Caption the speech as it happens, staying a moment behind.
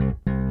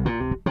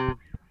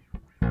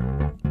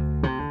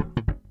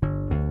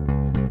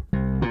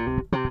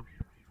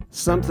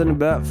Something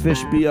about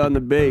fish beyond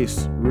the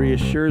base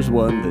reassures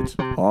one that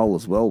all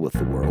is well with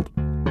the world.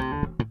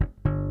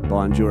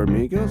 Bonjour,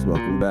 amigos.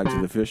 Welcome back to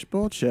the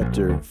Fishbowl,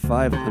 chapter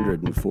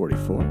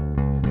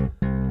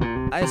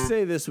 544. I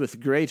say this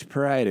with great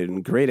pride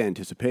and great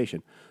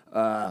anticipation.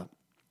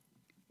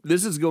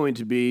 This is going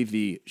to be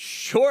the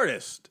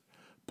shortest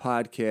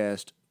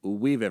podcast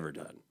we've ever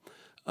done.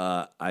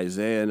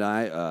 Isaiah and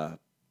I,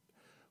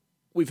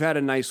 we've had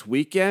a nice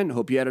weekend.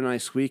 Hope you had a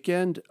nice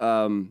weekend.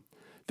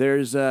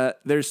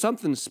 There's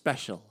something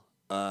special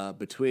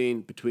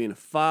between a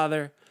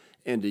father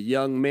and a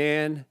young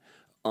man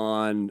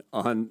on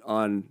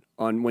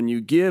when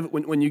you give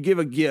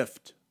a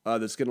gift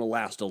that's going to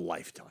last a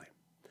lifetime.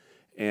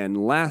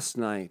 And last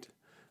night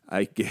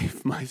I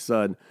gave my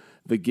son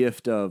the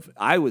gift of,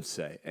 I would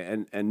say,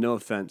 and no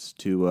offense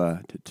to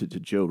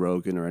Joe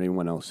Rogan or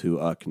anyone else who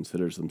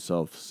considers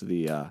themselves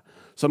the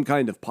some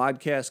kind of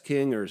podcast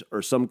king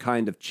or some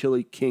kind of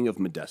chili king of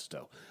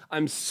Modesto.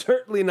 I'm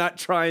certainly not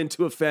trying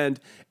to offend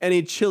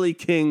any chili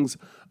kings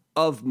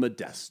of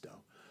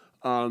Modesto,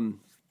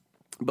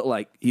 but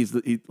like he's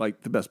the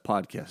best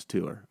podcast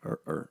too,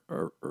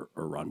 or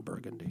Ron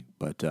Burgundy.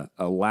 But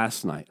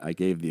last night I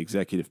gave the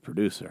executive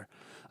producer,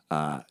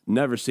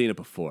 never seen it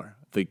before,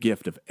 the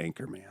gift of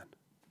Anchorman.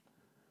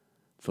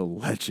 The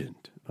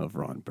legend of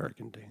Ron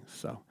Burgundy.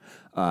 So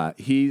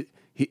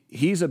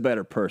he's a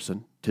better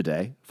person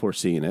today for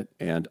seeing it,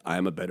 and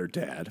I'm a better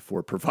dad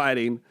for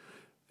providing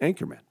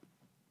Anchorman.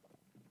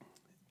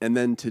 And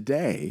then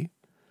today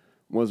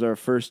was our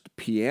first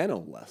piano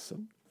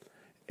lesson,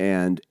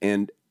 and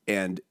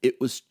it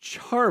was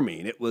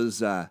charming. It was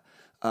the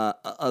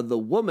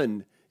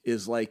woman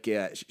is like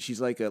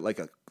she's like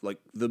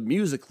the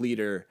music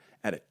leader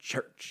at a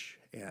church.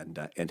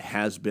 And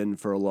has been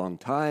for a long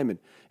time,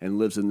 and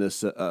lives in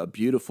this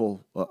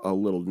beautiful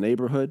little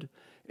neighborhood,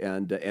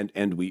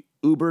 and we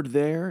Ubered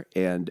there,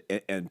 and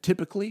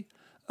typically,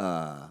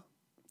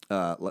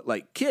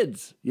 like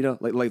kids,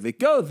 like they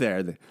go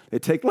there, they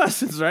take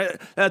lessons, right?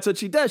 That's what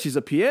she does. She's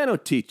a piano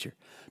teacher,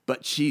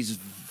 but she's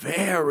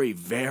very,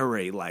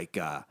 very like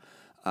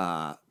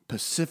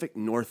Pacific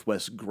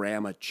Northwest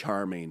grandma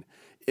charming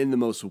in the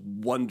most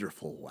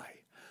wonderful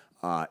way.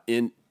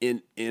 In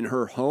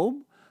her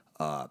home.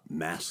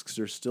 Masks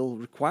are still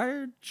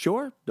required.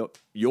 Sure,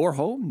 your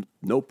home,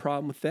 no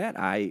problem with that.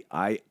 I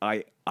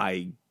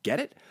get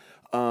it.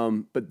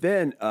 But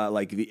then,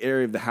 like the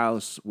area of the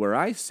house where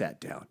I sat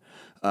down,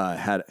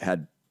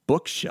 had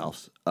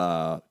bookshelves,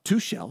 2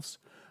 shelves.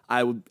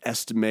 I would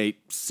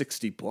estimate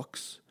 60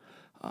 books,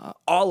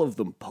 all of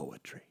them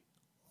poetry,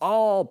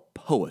 all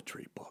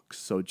poetry books.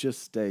 So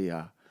just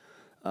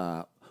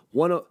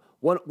one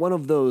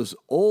of those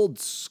old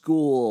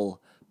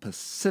school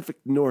Pacific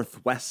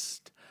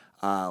Northwest.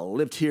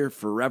 Lived here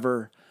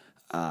forever,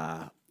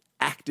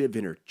 active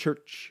in her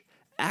church,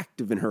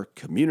 active in her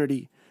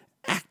community,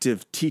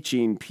 active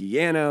teaching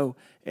piano,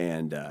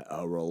 and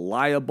a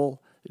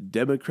reliable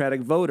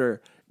Democratic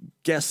voter,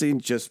 guessing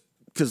just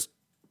because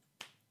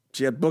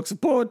she had books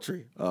of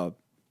poetry. I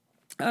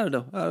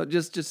don't know.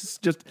 Just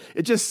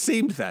it just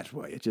seemed that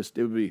way. It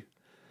would be,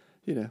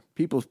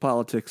 people's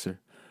politics are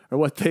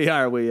what they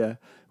are. We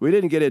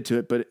didn't get into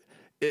it, but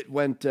it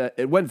went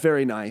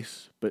very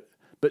nice.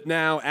 But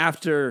now,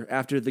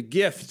 after the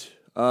gift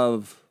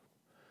of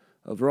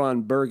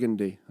Ron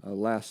Burgundy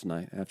last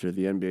night, after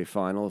the NBA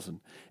Finals,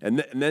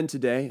 and then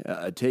today,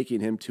 taking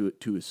him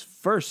to his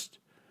first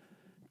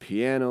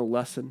piano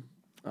lesson,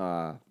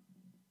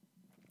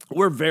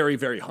 we're very,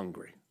 very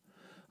hungry.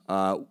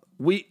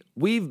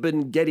 We've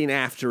been getting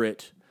after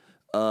it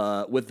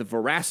with the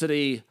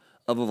voracity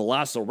of a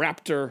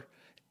velociraptor,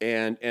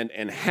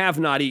 and have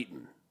not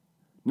eaten,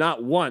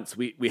 not once.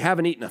 We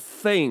haven't eaten a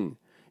thing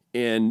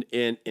in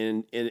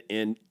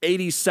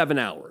 87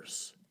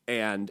 hours.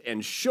 And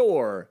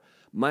sure,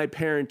 my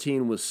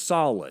parenting was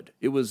solid.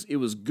 It was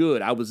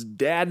good. I was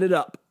dadding it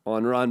up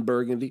on Ron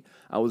Burgundy.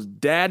 I was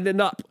dadding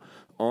it up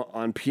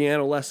on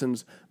piano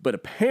lessons. But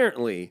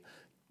apparently,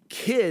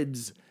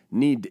 kids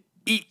need to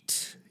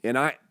eat. And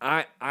I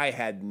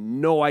had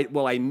no idea.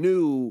 Well, I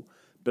knew,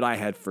 but I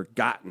had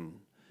forgotten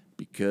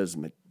because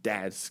my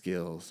dad's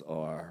skills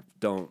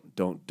don't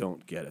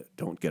get it.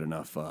 Don't get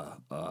enough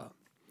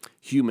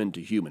human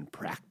to human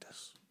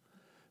practice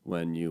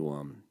when you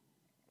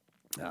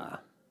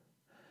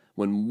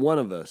when one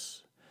of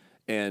us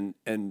and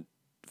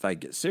if I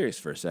get serious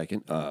for a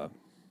second, and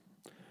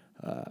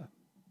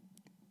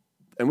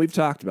we've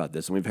talked about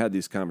this and we've had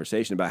these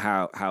conversations about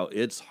how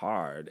it's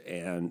hard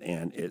and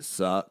it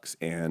sucks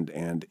and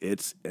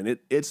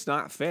it's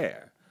not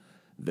fair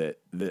that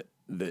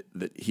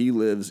he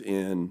lives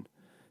in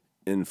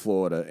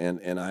Florida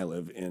and I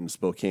live in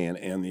Spokane,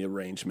 and the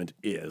arrangement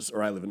is,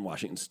 or I live in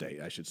Washington State,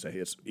 I should say.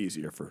 It's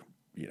easier for,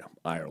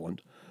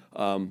 Ireland.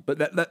 But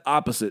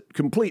that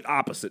complete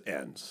opposite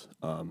ends.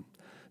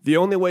 The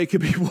only way it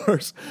could be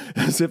worse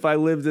is if I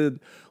lived in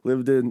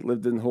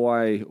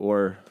Hawaii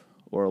or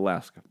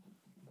Alaska,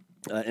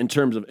 in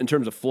terms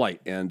of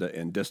flight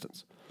and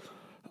distance.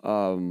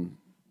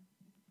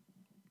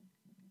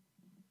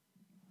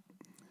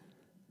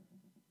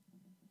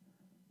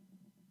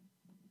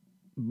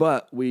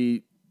 but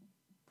we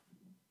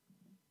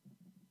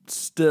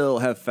still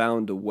have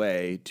found a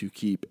way to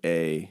keep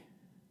a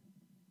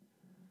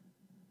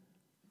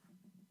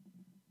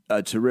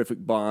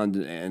terrific bond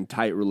and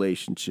tight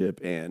relationship,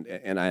 and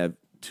I have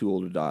two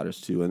older daughters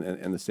too,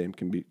 and the same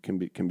can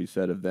be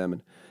said of them.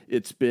 And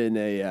it's been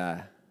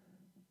an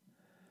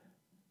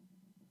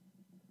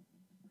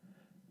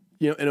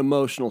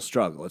emotional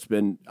struggle. It's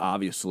been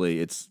obviously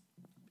it's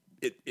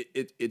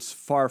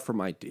far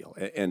from ideal,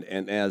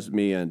 and as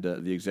me and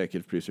the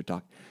executive producer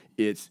talk,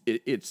 it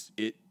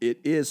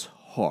is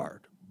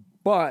hard,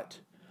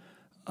 but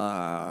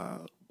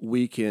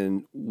we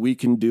can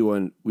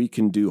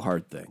do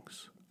hard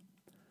things.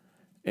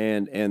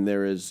 And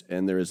there is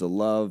a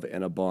love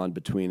and a bond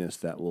between us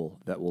that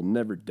will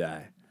never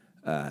die,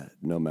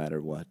 no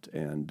matter what,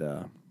 and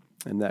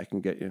that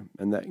can get you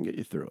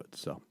through it.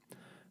 So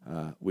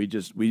we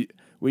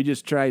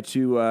just try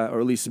to, or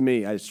at least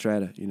me, I just try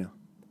to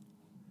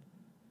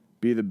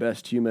be the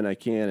best human I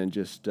can and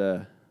just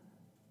have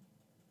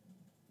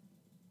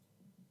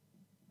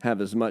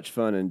as much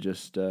fun and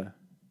just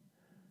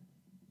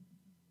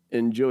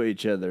enjoy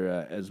each other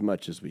as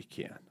much as we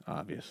can,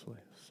 obviously.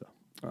 So.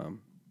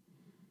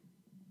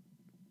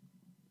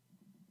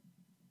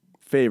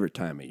 Favorite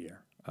time of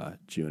year,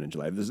 June and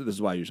July. This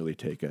is why I usually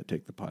take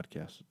the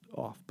podcast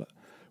off, but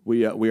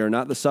we are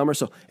not the summer.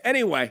 So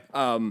anyway,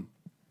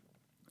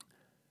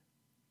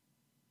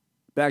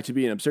 back to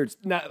being absurd.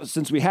 Now,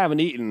 since we haven't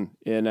eaten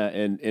in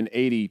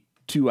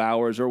 82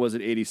 hours, or was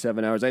it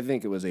 87 hours? I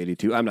think it was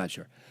 82. I'm not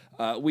sure.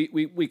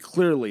 We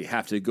clearly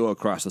have to go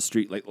across the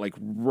street like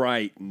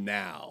right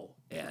now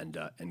and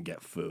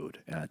get food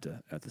at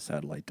the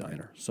Satellite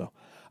Diner. So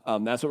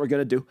that's what we're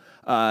gonna do.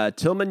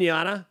 Till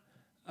mañana.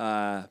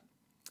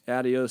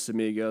 Adios,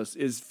 amigos.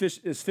 Is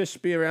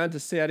Fishby around to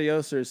say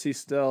adios, or is he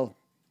still?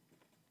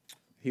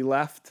 He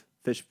left.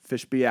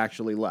 Fishby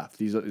actually left.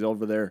 He's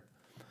over there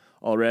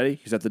already.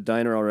 He's at the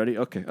diner already.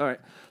 Okay, all right.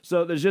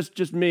 So there's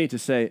just me to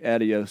say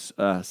adios.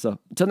 So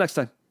until next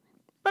time.